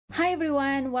Hi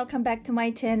everyone, welcome back to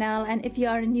my channel, and if you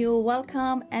are new,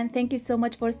 welcome and thank you so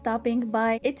much for stopping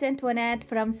by. It's Antoinette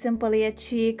from Simply a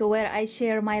Chic, where I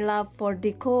share my love for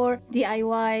decor,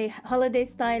 DIY, holiday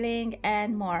styling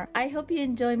and more. I hope you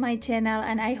enjoy my channel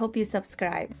and I hope you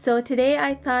subscribe. So today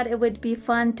I thought it would be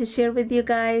fun to share with you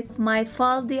guys my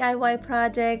fall DIY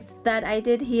projects that I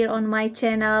did here on my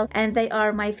channel, and they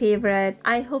are my favorite.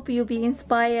 I hope you be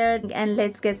inspired, and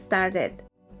let's get started.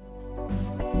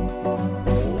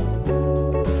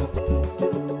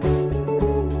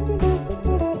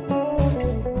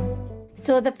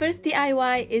 So the first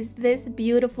DIY is this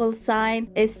beautiful sign.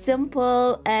 It's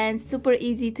simple and super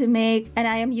easy to make, and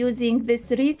I am using this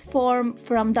wreath form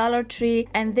from Dollar Tree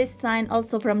and this sign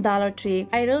also from Dollar Tree.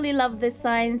 I really love this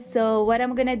sign, so what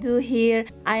I'm gonna do here,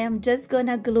 I am just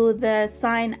gonna glue the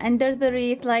sign under the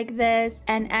wreath like this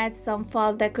and add some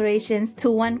fall decorations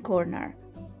to one corner.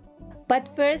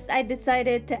 But first I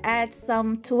decided to add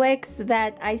some twigs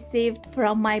that I saved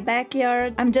from my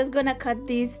backyard. I'm just gonna cut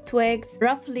these twigs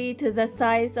roughly to the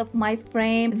size of my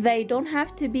frame. They don't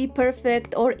have to be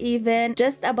perfect or even,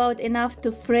 just about enough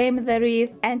to frame the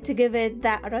wreath and to give it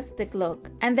that rustic look.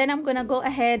 And then I'm gonna go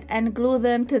ahead and glue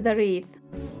them to the wreath.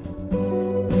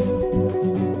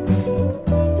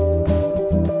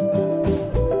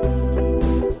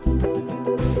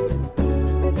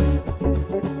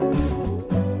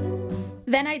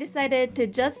 Then I decided to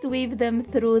just weave them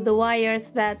through the wires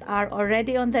that are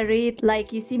already on the wreath,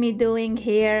 like you see me doing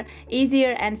here,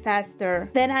 easier and faster.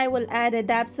 Then I will add a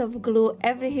dabs of glue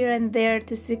every here and there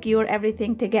to secure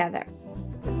everything together.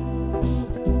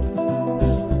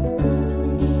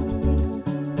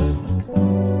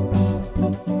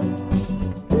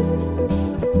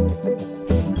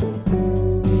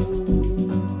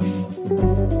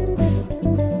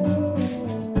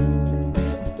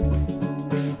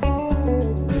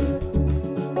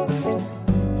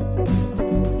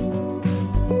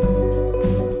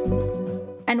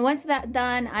 And once that's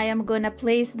done, I am going to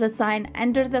place the sign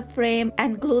under the frame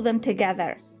and glue them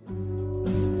together.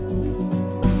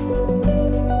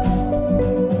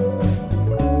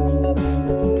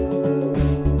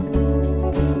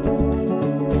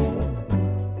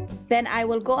 Then I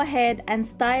will go ahead and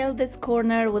style this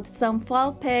corner with some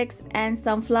fall picks and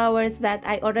some flowers that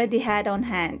I already had on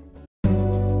hand.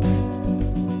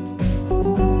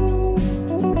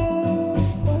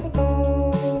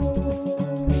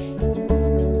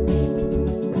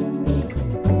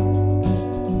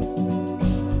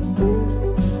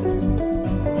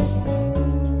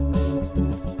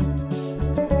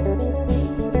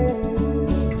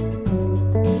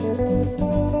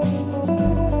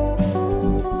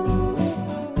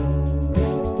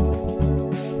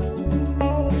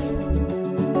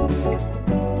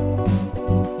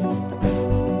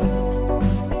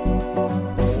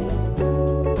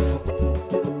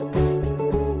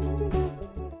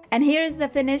 And here is the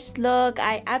finished look.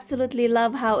 I absolutely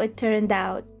love how it turned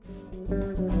out.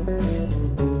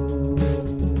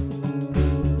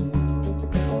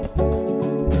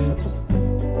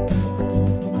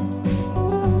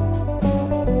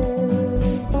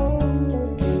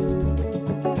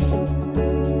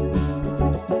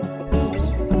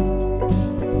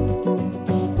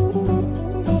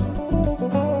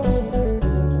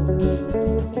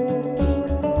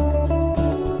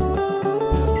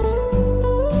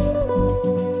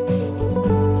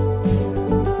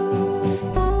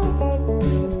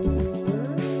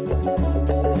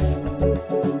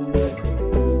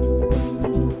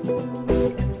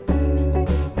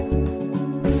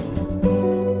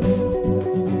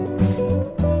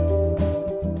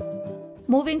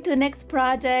 Moving to next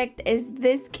project is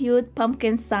this cute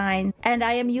pumpkin sign, and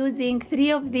I am using 3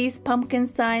 of these pumpkin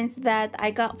signs that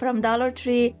I got from Dollar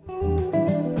Tree.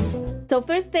 So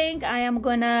first thing, I am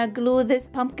gonna glue this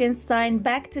pumpkin sign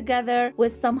back together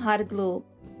with some hot glue.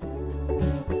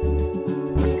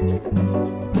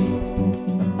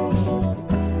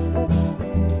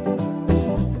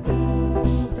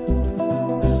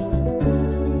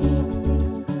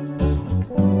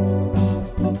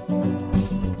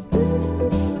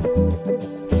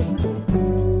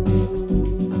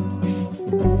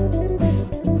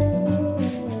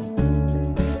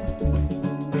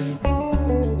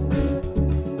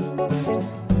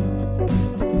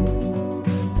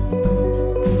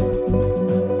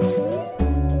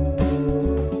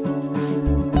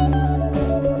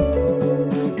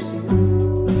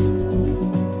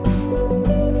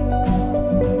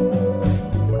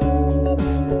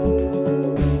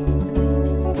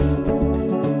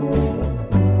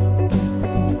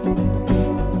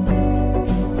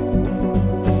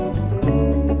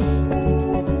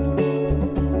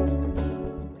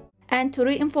 to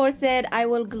reinforce it, I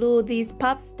will glue these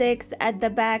pop sticks at the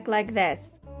back like this.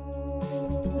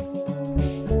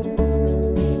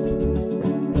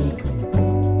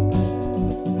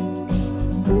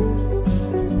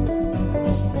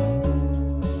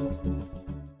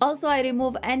 Also, I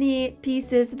remove any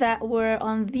pieces that were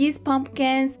on these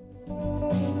pumpkins.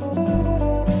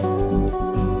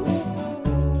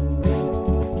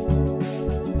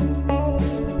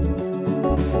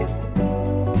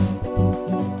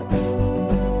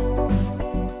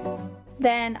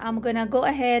 Then I'm gonna go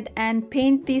ahead and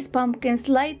paint these pumpkins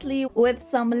lightly with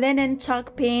some linen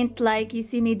chalk paint like you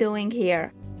see me doing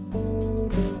here.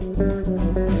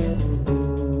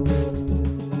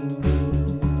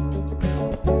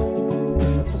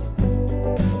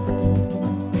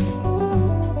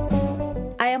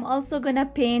 I am also gonna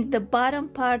paint the bottom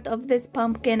part of this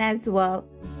pumpkin as well.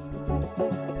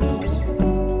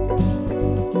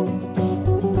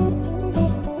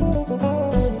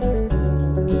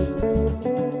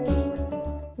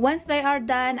 Once they are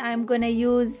done, I'm gonna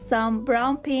use some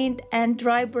brown paint and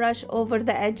dry brush over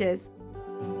the edges.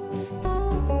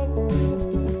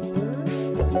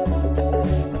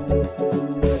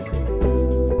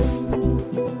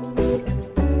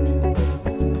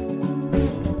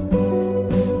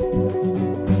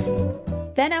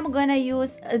 Then I'm gonna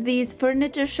use these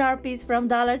furniture Sharpies from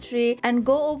Dollar Tree and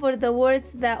go over the words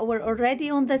that were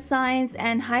already on the signs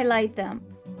and highlight them.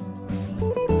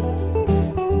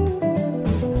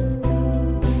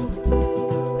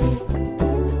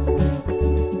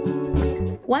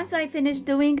 Once I finish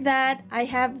doing that, I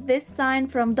have this sign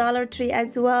from Dollar Tree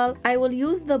as well. I will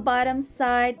use the bottom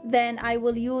side, then I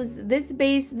will use this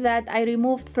base that I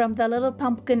removed from the little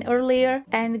pumpkin earlier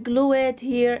and glue it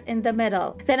here in the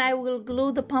middle. Then I will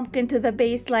glue the pumpkin to the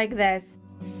base like this.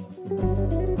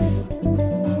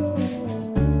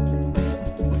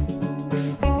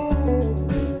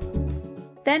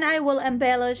 Then I will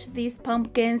embellish these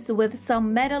pumpkins with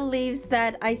some metal leaves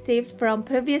that I saved from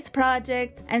previous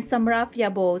projects and some raffia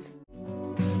bows.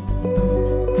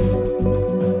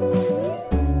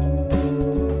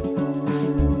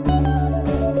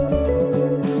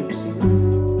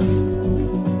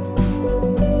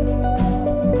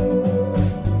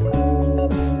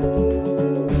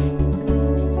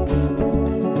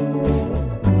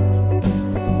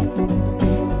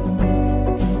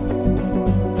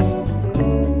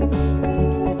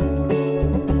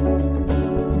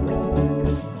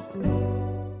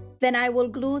 Then I will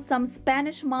glue some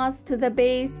Spanish moss to the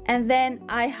base, and then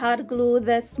I hot glue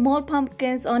the small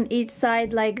pumpkins on each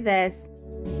side like this.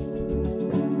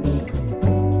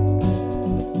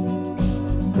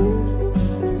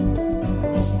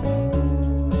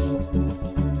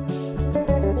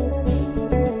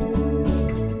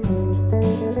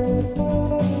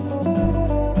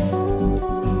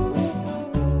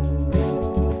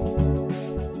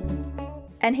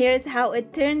 And here's how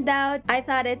it turned out. I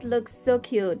thought it looked so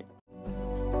cute.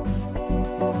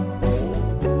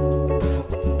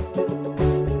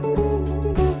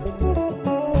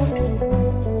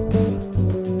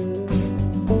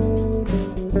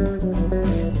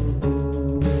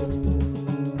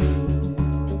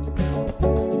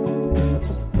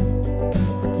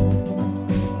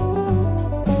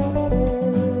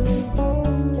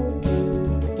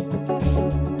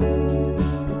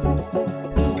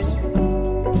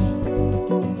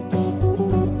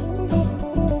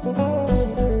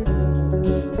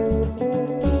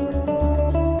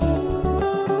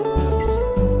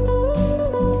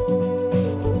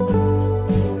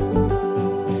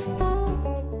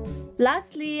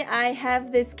 Lastly, I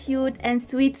have this cute and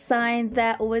sweet sign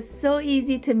that was so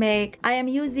easy to make. I am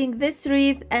using this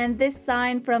wreath and this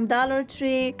sign from Dollar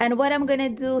Tree, and what I'm gonna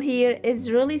do here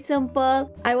is really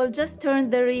simple. I will just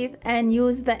turn the wreath and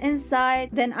use the inside,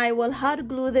 then I will hot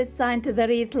glue this sign to the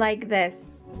wreath like this.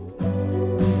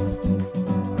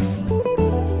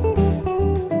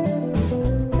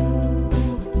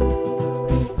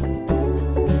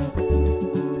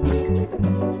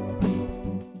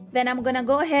 Then I'm gonna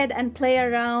go ahead and play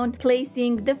around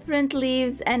placing different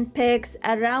leaves and picks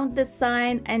around the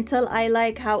sign until I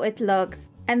like how it looks.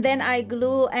 And then I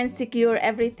glue and secure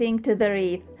everything to the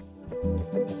wreath.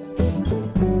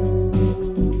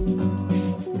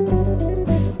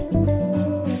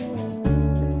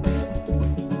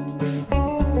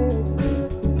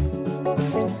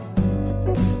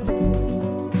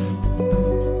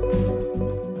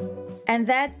 And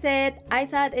that's it. I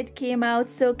thought it came out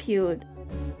so cute.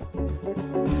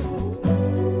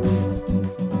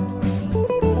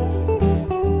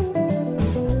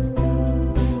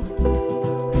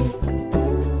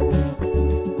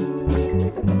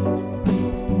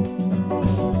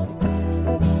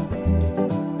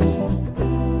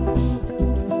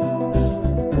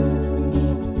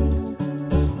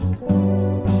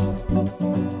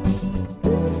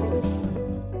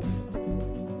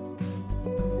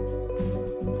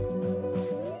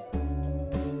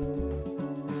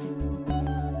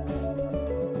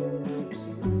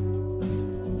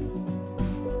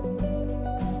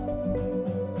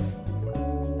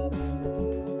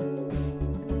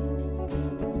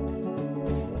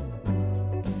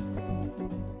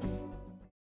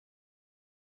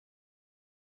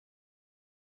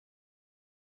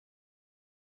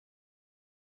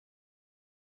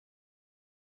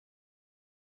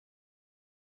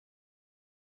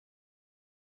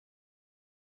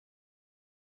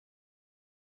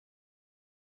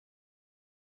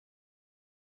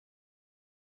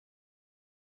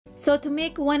 So to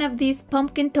make one of these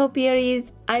pumpkin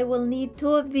topiaries, I will need 2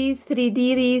 of these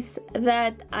 3D wreaths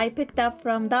that I picked up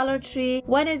from Dollar Tree.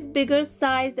 One is bigger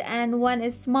size and one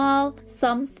is small.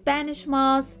 Some Spanish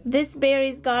moss. This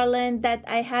berries garland that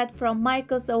I had from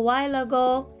Michael's a while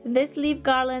ago. This leaf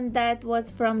garland that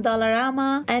was from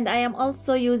Dollarama. And I am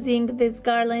also using this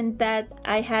garland that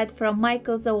I had from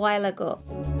Michael's a while ago.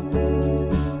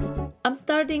 I'm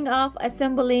starting off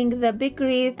assembling the big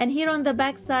wreath, and here on the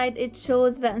back side it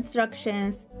shows the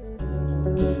instructions.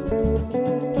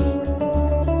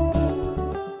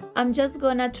 I'm just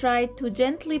gonna try to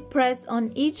gently press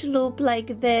on each loop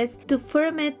like this to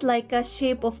form it like a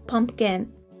shape of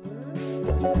pumpkin.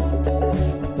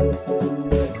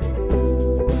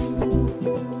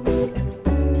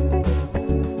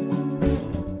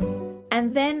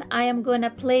 And then I am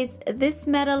gonna place this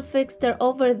metal fixture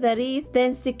over the wreath,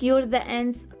 then secure the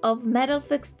ends of metal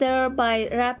fixture by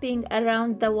wrapping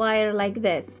around the wire like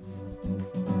this.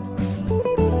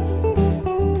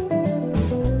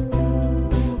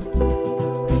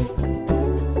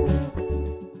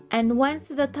 And once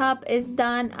the top is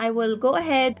done, I will go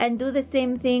ahead and do the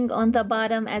same thing on the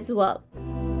bottom as well.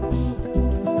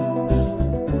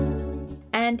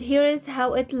 And here is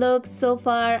how it looks so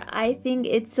far. I think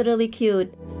it's really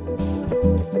cute.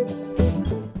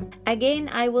 Again,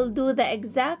 I will do the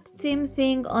exact same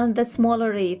thing on the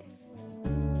smaller wreath.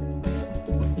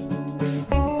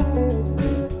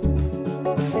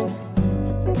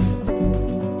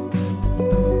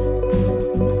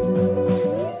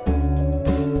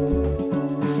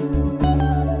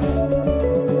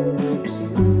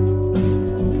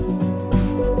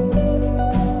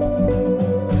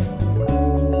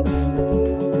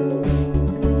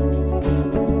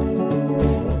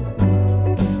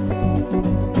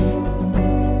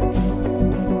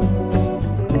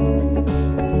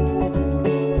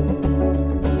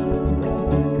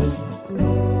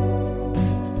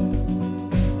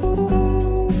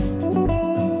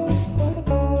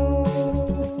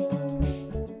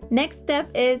 Next step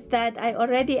is that I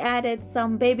already added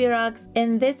some baby rocks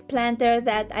in this planter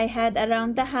that I had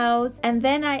around the house, and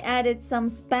then I added some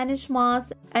Spanish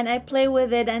moss and I play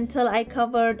with it until I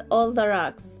covered all the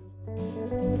rocks.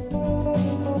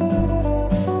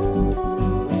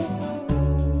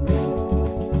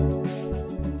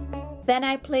 Then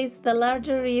I placed the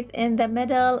larger wreath in the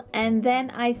middle and then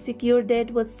I secured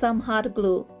it with some hot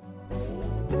glue.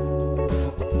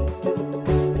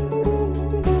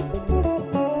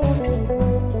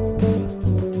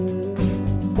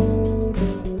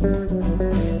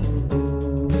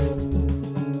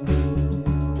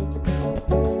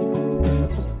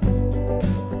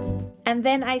 And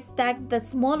then I stacked the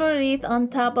smaller wreath on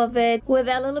top of it with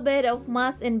a little bit of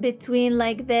moss in between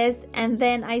like this, and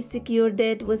then I secured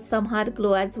it with some hot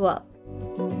glue as well.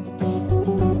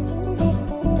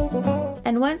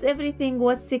 And once everything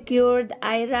was secured,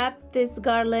 I wrapped this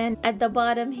garland at the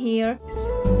bottom here.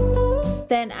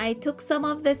 Then I took some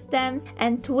of the stems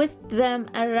and twist them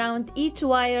around each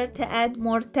wire to add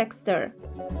more texture.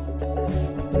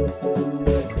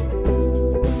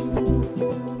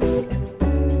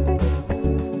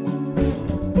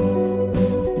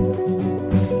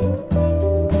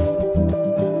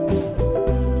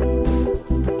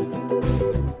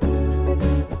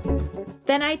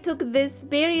 Then I took this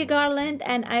berry garland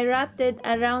and I wrapped it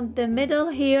around the middle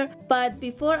here, but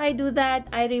before I do that,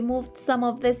 I removed some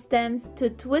of the stems to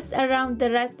twist around the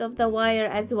rest of the wire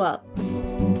as well.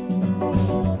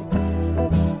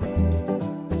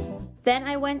 Then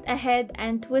I went ahead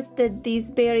and twisted these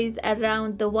berries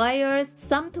around the wires,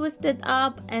 some twisted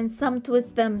up and some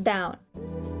twist them down.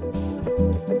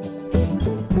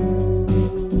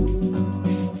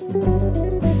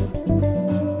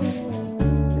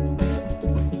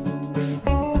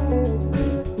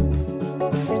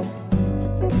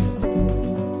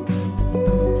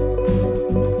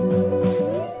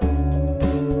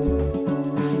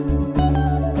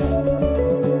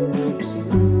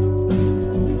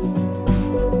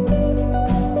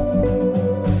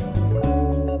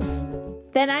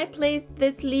 Then I placed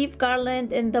this leaf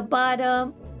garland in the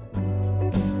bottom.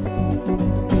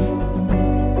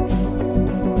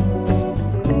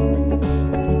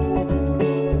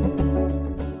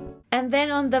 And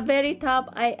then on the very top,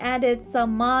 I added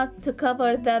some moss to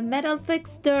cover the metal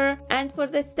fixture. And for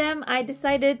the stem, I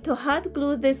decided to hot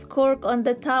glue this cork on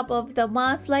the top of the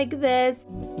moss like this.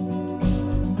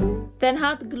 Then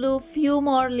hot glue few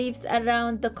more leaves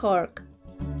around the cork.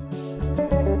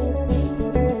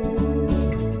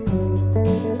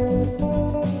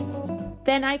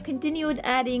 Then I continued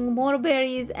adding more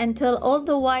berries until all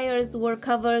the wires were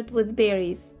covered with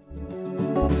berries.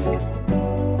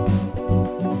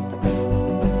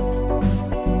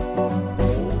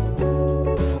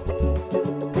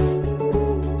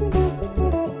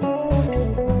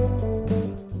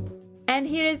 And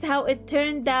here is how it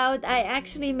turned out. I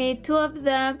actually made 2 of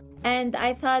them and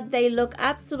I thought they look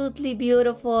absolutely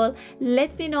beautiful.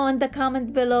 Let me know in the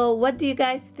comment below, what do you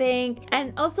guys think?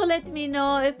 And also let me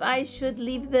know if I should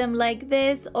leave them like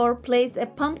this or place a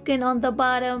pumpkin on the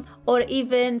bottom or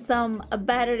even some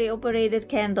battery operated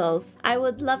candles. I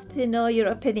would love to know your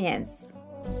opinions.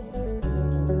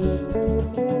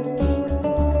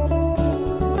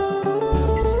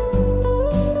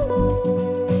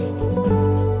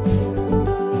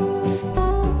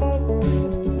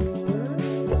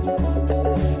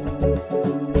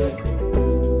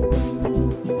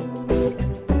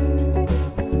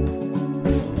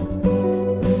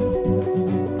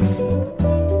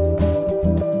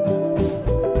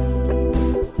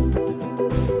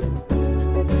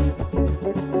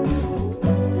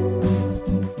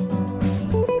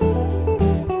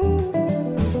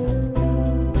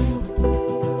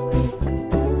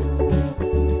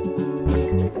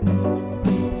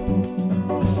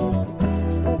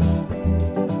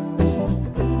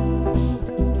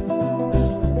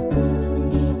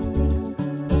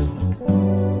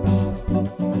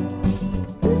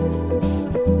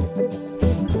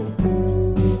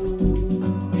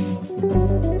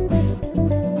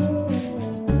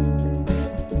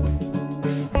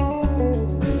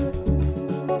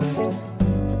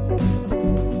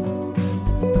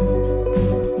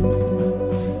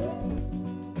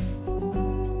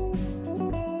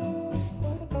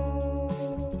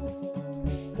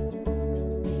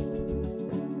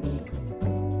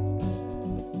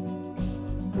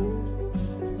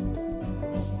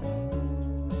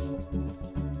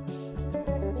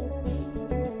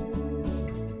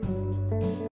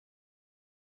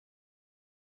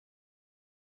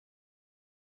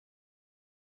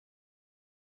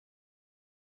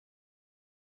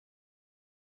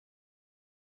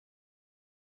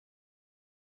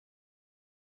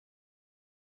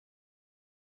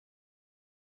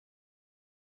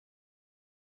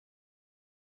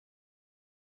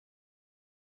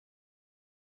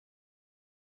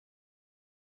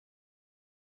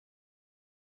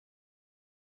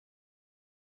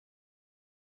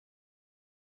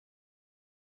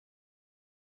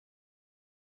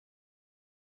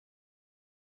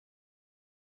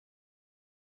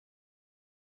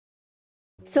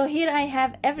 So here I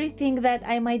have everything that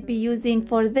I might be using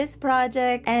for this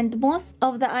project, and most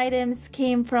of the items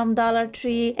came from Dollar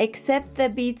Tree except the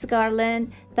beads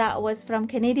garland that was from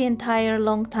Canadian Tire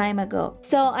long time ago.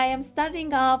 So I am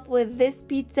starting off with this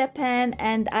pizza pan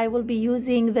and I will be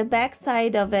using the back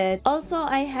side of it. Also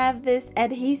I have this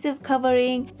adhesive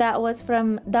covering that was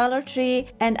from Dollar Tree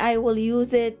and I will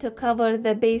use it to cover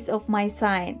the base of my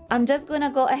sign. I'm just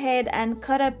gonna go ahead and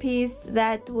cut a piece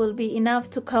that will be enough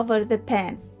to cover the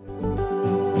pan.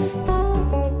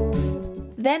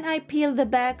 Then I peel the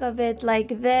back of it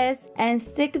like this and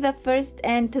stick the first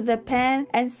end to the pan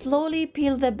and slowly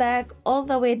peel the back all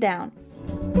the way down.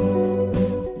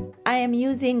 I am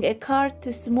using a card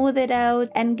to smooth it out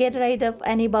and get rid of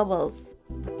any bubbles.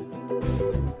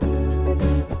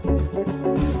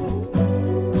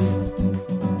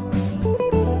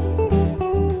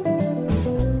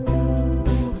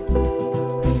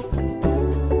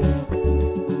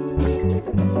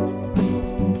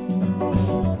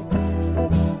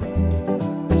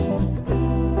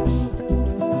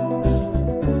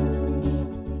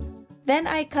 Then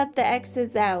I cut the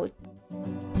excess out.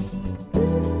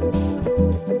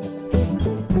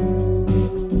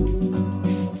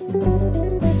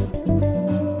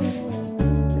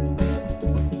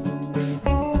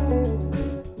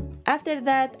 After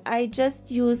that, I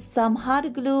just use some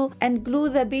hot glue and glue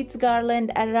the beads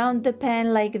garland around the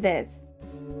pan like this.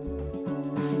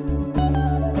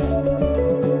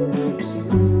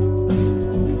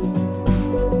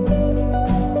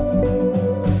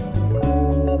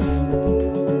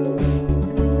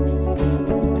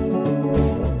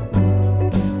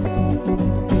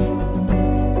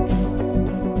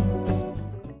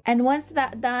 And once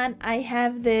that's done, I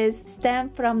have this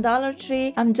stamp from Dollar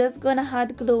Tree. I'm just gonna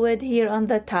hot glue it here on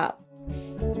the top.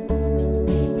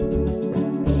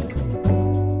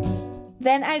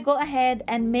 Then I go ahead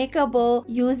and make a bow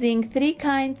using 3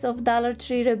 kinds of Dollar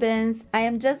Tree ribbons. I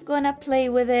am just gonna play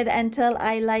with it until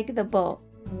I like the bow.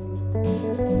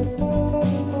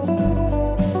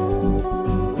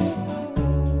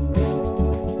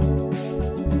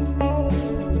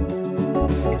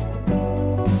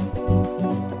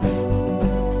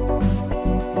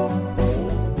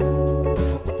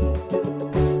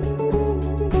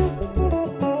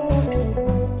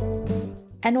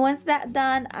 And once that's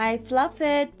done, I fluff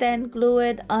it, then glue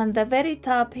it on the very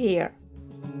top here.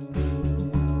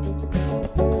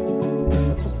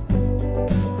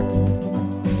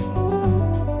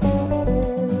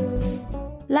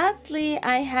 lastly,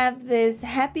 I have this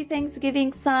Happy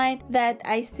Thanksgiving sign that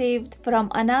I saved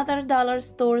from another dollar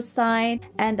store sign,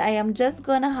 and I am just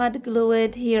gonna hot glue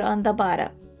it here on the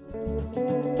bottom.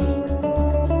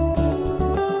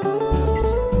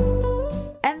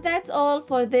 And that's all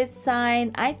for this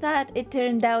sign. I thought it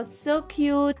turned out so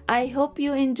cute. I hope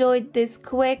you enjoyed this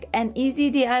quick and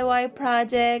easy DIY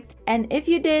project. And if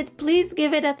you did, please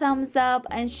give it a thumbs up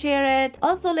and share it.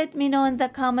 Also, let me know in the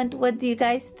comment what do you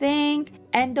guys think.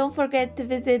 And don't forget to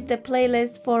visit the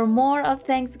playlist for more of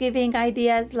Thanksgiving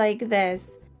ideas like this.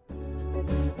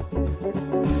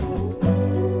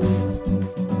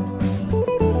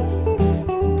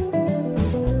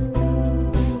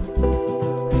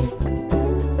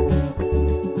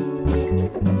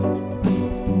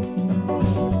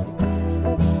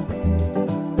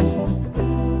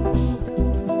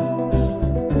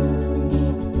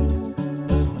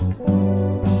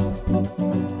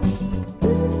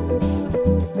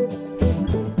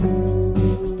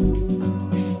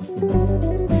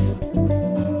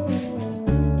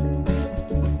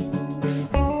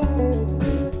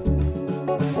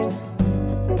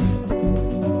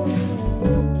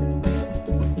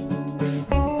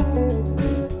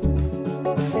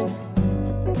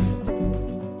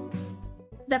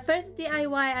 The first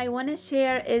DIY I want to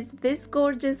share is this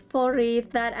gorgeous fall wreath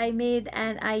that I made,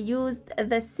 and I used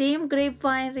the same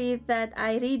grapevine wreath that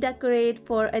I redecorate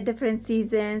for a different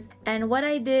seasons. And what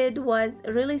I did was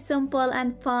really simple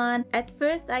and fun. At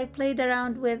first I played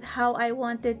around with how I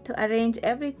wanted to arrange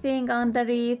everything on the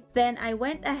wreath. Then I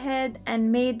went ahead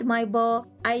and made my bow.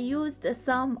 I used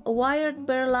some wired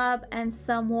burlap and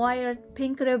some wired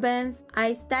pink ribbons.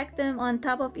 I stacked them on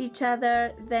top of each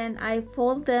other. Then I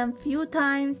fold them few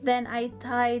times. Then I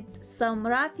tied some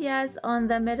raffias on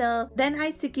the middle. Then I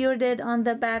secured it on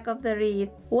the back of the wreath.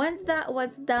 Once that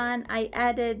was done, I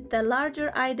added the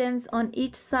larger items on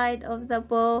each side of the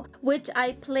bow, which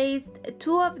I placed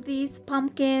 2 of these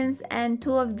pumpkins and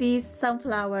 2 of these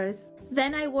sunflowers.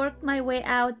 Then I worked my way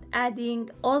out, adding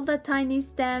all the tiny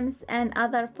stems and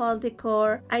other fall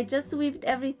decor. I just weaved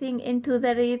everything into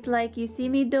the wreath like you see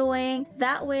me doing.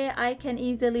 That way I can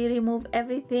easily remove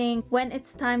everything when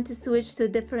it's time to switch to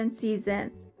different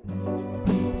season.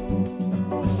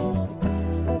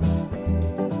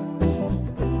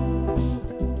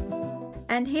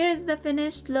 And here's the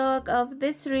finished look of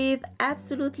this wreath.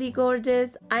 Absolutely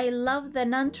gorgeous. I love the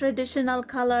non-traditional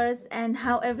colors and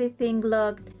how everything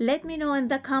looked. Let me know in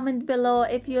the comment below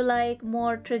if you like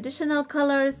more traditional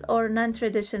colors or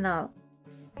non-traditional.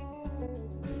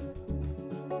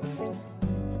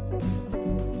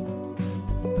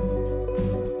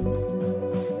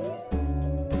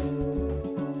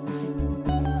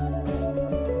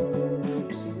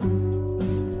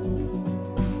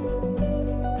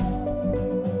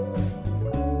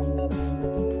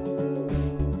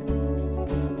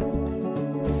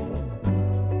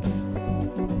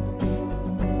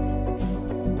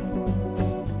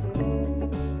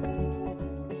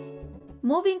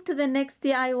 Moving to the next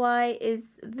DIY is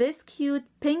this cute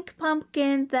pink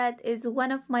pumpkin that is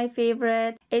one of my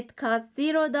favorite. It cost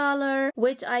 $0,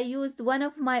 which I used one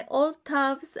of my old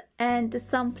tubs and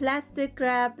some plastic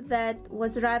wrap that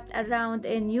was wrapped around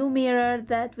a new mirror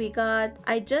that we got.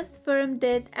 I just firmed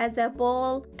it as a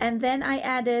bowl, and then I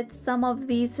added some of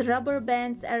these rubber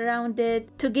bands around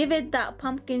it to give it that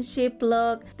pumpkin shape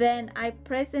look. Then I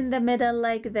press in the middle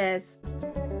like this.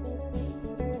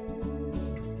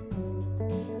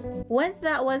 Once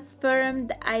that was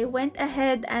firmed, I went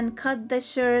ahead and cut the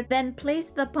shirt, then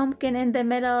placed the pumpkin in the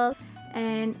middle,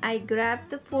 and I grabbed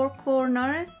the 4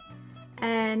 corners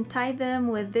and tied them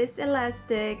with this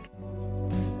elastic.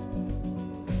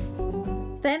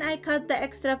 Then I cut the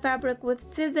extra fabric with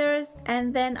scissors,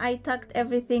 and then I tucked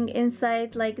everything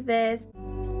inside like this.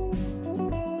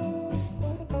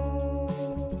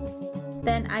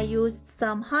 Then I used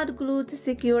some hot glue to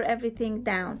secure everything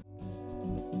down.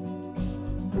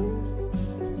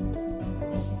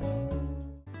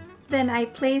 Then I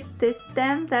placed this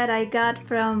stem that I got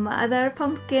from other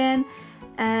pumpkin,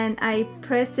 and I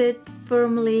press it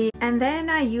firmly. And then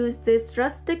I used this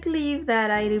rustic leaf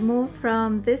that I removed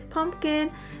from this pumpkin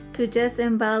to just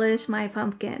embellish my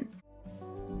pumpkin.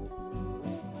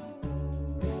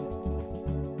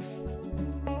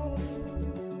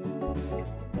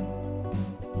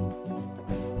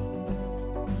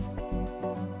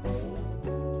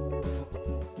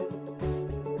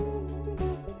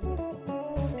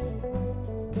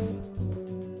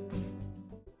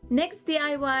 Next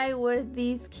DIY were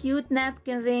these cute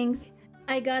napkin rings.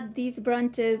 I got these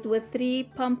bunches with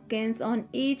 3 pumpkins on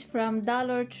each from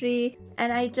Dollar Tree,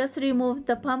 and I just removed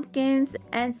the pumpkins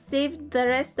and saved the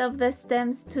rest of the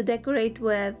stems to decorate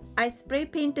with. I spray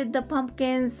painted the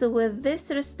pumpkins with this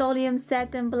Rust-Oleum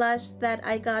satin blush that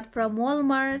I got from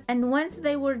Walmart, and once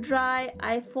they were dry,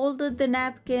 I folded the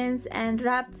napkins and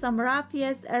wrapped some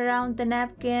raffias around the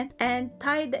napkin and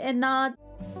tied a knot.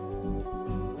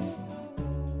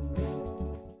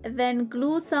 Then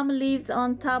glue some leaves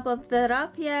on top of the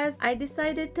raffias. I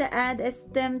decided to add a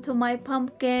stem to my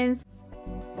pumpkins.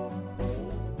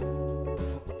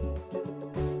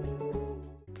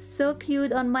 So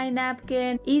cute on my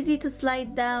napkin, easy to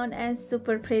slide down and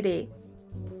super pretty.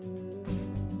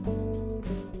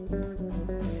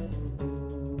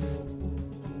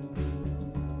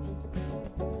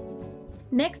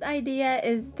 Next idea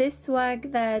is this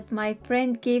swag that my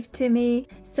friend gave to me.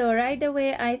 So right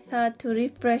away I thought to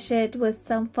refresh it with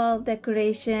some fall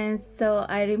decorations. So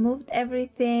I removed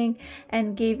everything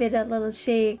and gave it a little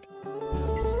shake.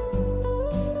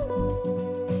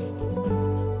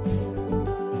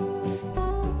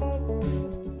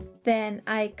 Then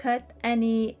I cut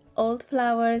any old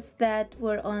flowers that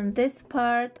were on this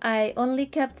part. I only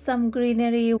kept some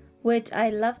greenery, which I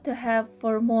love to have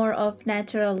for more of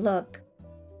natural look.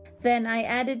 Then I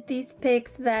added these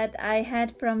picks that I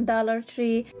had from Dollar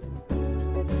Tree.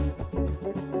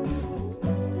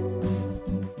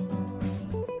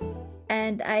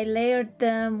 And I layered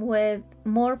them with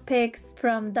more picks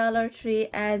from Dollar Tree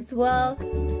as well.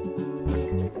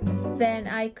 Then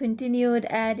I continued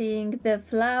adding the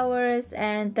flowers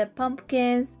and the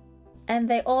pumpkins, and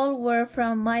they all were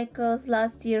from Michael's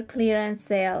last year clearance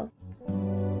sale.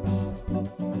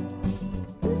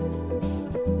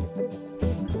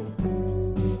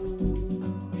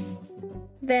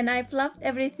 Then I fluffed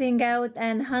everything out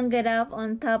and hung it up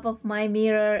on top of my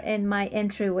mirror in my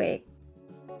entryway.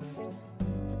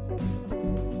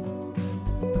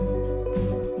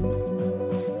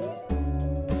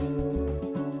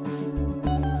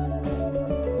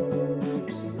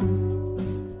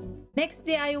 Next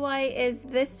DIY is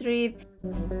this wreath.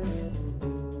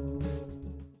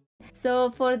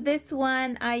 So for this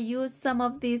one, I used some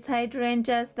of these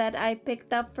hydrangeas that I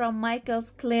picked up from Michael's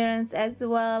clearance as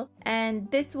well. And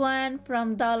this one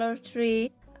from Dollar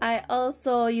Tree. I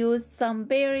also used some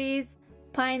berries,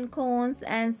 pine cones,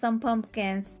 and some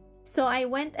pumpkins. So I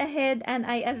went ahead and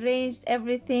I arranged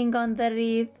everything on the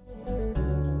wreath.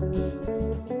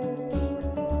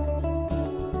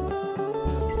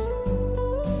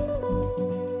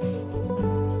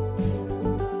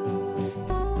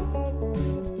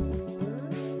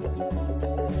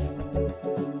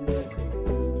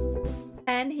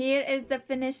 And here is the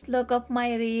finished look of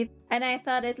my wreath, and I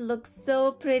thought it looked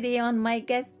so pretty on my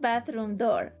guest bathroom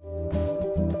door.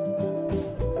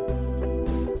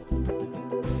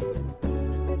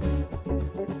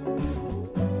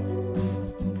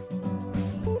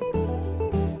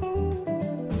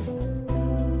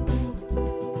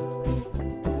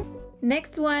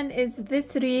 Next one is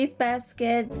this wreath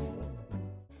basket.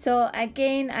 So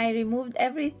again, I removed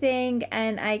everything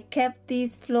and I kept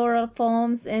these floral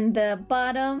foams in the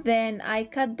bottom. Then I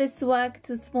cut the swag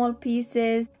to small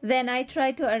pieces. Then I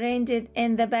tried to arrange it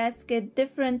in the basket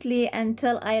differently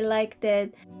until I liked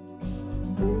it.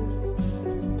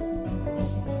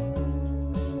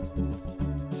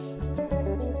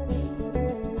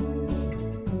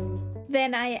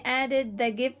 Then I added the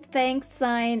give thanks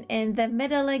sign in the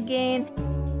middle again.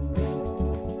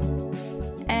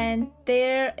 And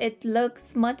there it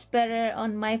looks much better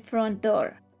on my front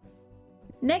door.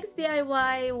 Next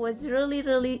DIY was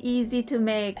really easy to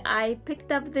make. I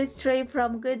picked up this tray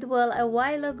from Goodwill a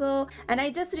while ago and I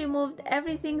just removed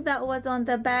everything that was on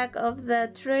the back of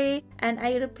the tray and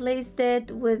I replaced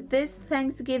it with this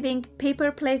Thanksgiving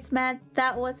paper placemat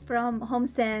that was from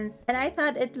HomeSense. And I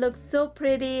thought it looked so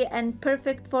pretty and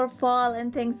perfect for fall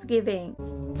and Thanksgiving.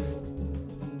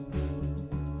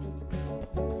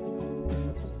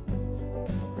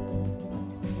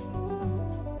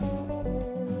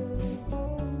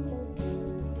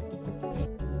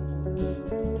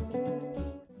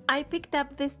 I picked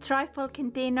up this trifle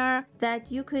container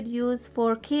that you could use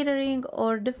for catering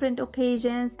or different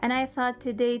occasions, and I thought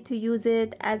today to use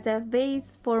it as a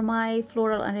vase for my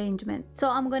floral arrangement. So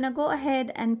I'm gonna go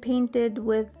ahead and paint it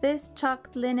with this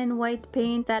chalked linen white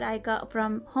paint that I got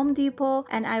from Home Depot,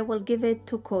 and I will give it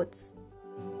 2 coats.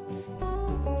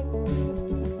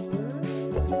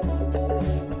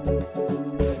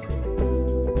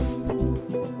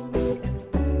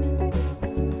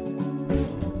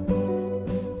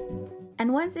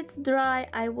 And once it's dry,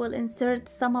 I will insert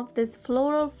some of this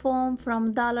floral foam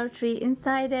from Dollar Tree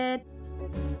inside it.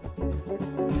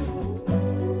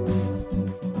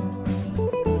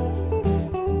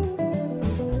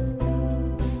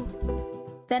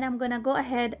 Then I'm gonna go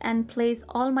ahead and place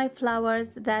all my flowers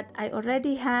that I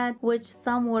already had, which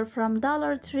some were from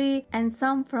Dollar Tree and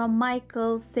some from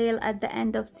Michael's sale at the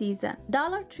end of season.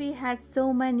 Dollar Tree has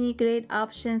so many great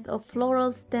options of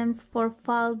floral stems for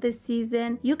fall this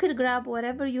season. You could grab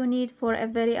whatever you need for a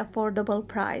very affordable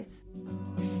price.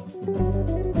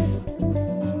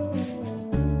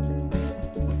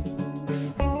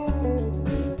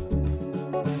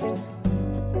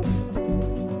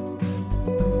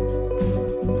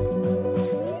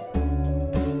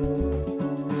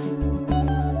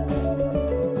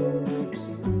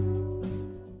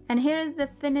 And here is the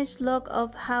finished look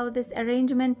of how this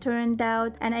arrangement turned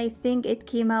out, and I think it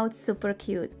came out super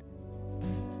cute.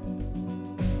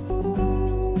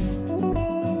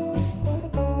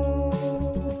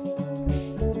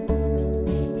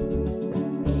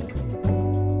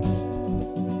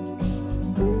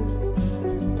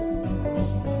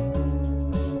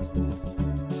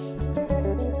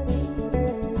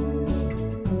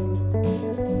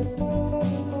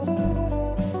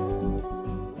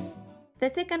 The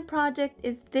second project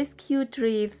is this cute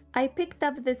wreath. I picked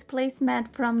up this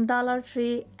placemat from Dollar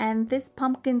Tree and this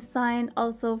pumpkin sign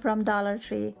also from Dollar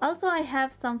Tree. Also, I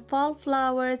have some fall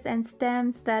flowers and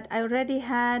stems that I already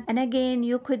had, and again,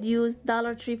 you could use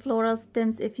Dollar Tree floral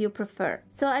stems if you prefer.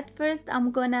 So at first,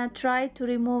 I'm gonna try to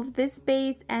remove this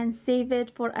base and save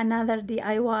it for another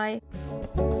DIY.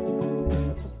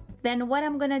 Then what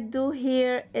I'm gonna do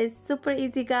here is super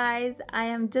easy, guys. I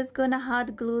am just gonna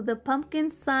hot glue the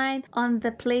pumpkin sign on the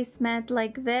placemat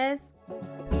like this.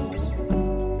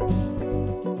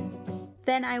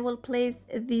 Then I will place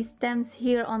these stems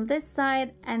here on this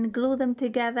side and glue them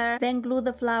together, then glue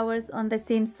the flowers on the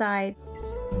same side.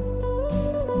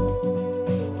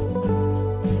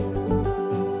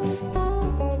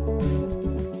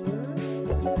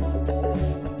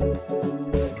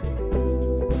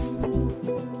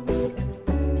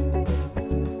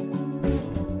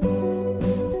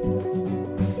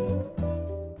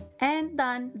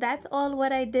 Done. That's all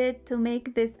what I did to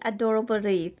make this adorable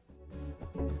wreath.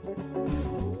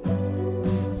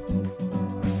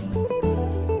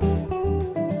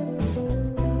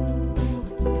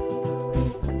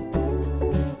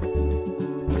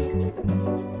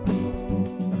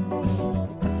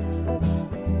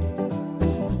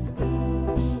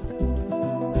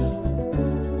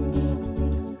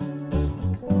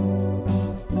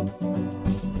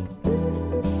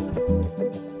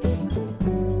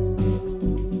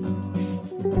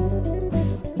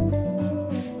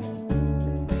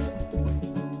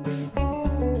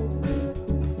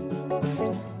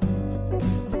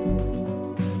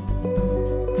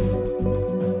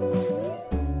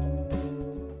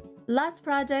 Last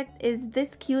project is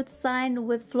this cute sign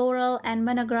with floral and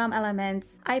monogram elements.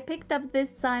 I picked up this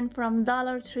sign from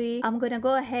Dollar Tree. I'm gonna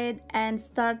go ahead and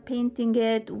start painting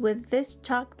it with this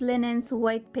chalked linens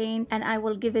white paint, and I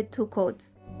will give it 2 coats.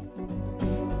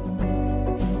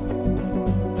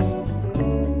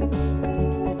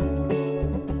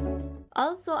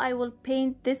 Also, I will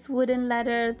paint this wooden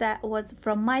ladder that was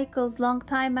from Michael's long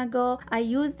time ago. I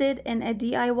used it in a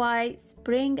DIY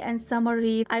spring and summer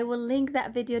wreath. I will link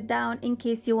that video down in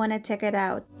case you want to check it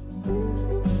out.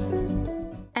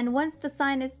 And once the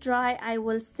sign is dry, I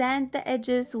will sand the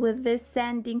edges with this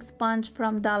sanding sponge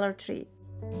from Dollar Tree.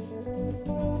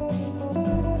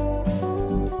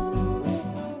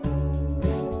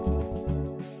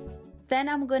 Then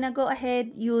I'm gonna go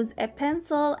ahead, use a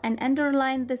pencil and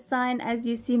underline the sign as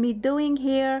you see me doing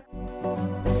here.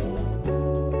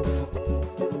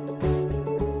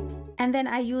 And then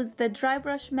I use the dry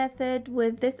brush method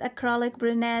with this acrylic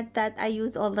brunette that I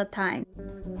use all the time.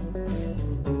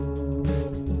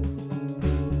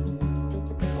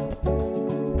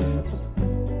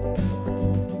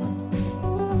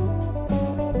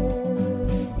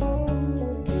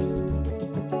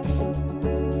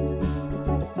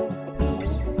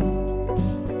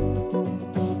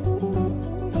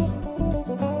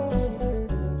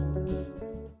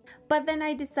 But then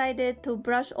I decided to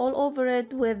brush all over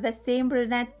it with the same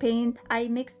brunette paint. I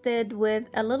mixed it with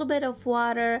a little bit of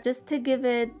water just to give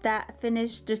it that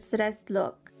finished distressed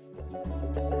look.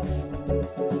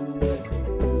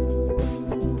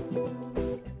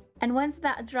 And once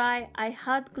that dry, I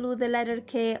hot glue the letter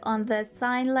K on the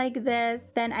sign like this.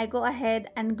 Then I go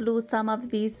ahead and glue some of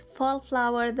these fall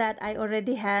flowers that I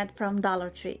already had from Dollar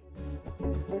Tree.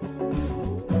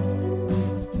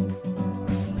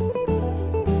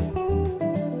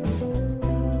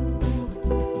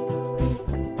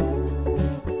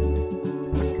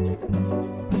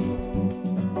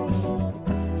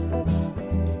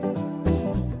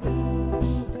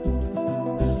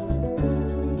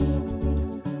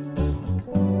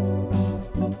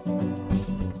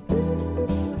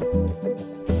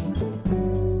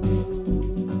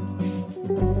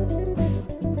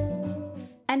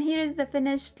 the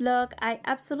finished look. I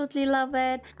absolutely love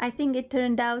it. I think it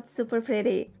turned out super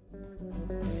pretty.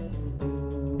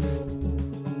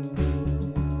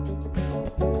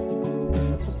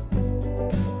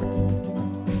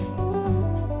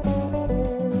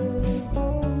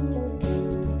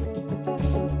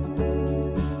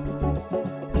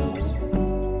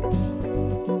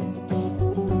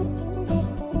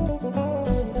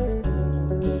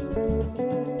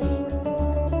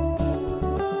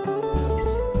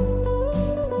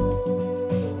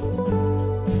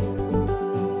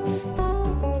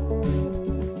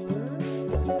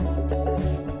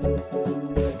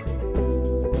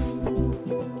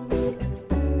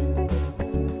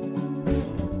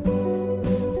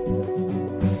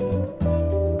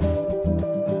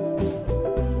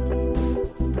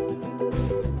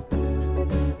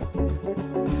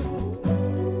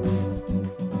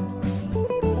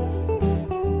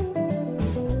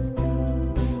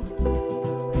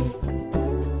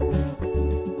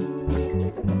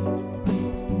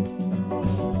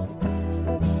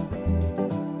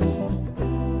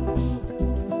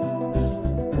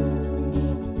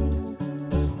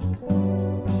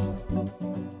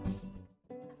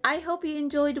 I hope you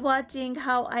enjoyed watching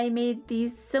how I made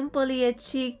these simply a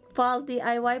chic fall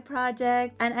DIY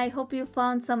project, and I hope you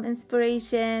found some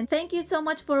inspiration. Thank you so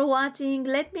much for watching.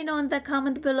 Let me know in the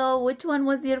comment below which one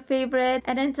was your favorite,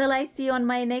 and until I see you on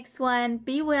my next one,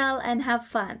 be well and have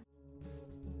fun.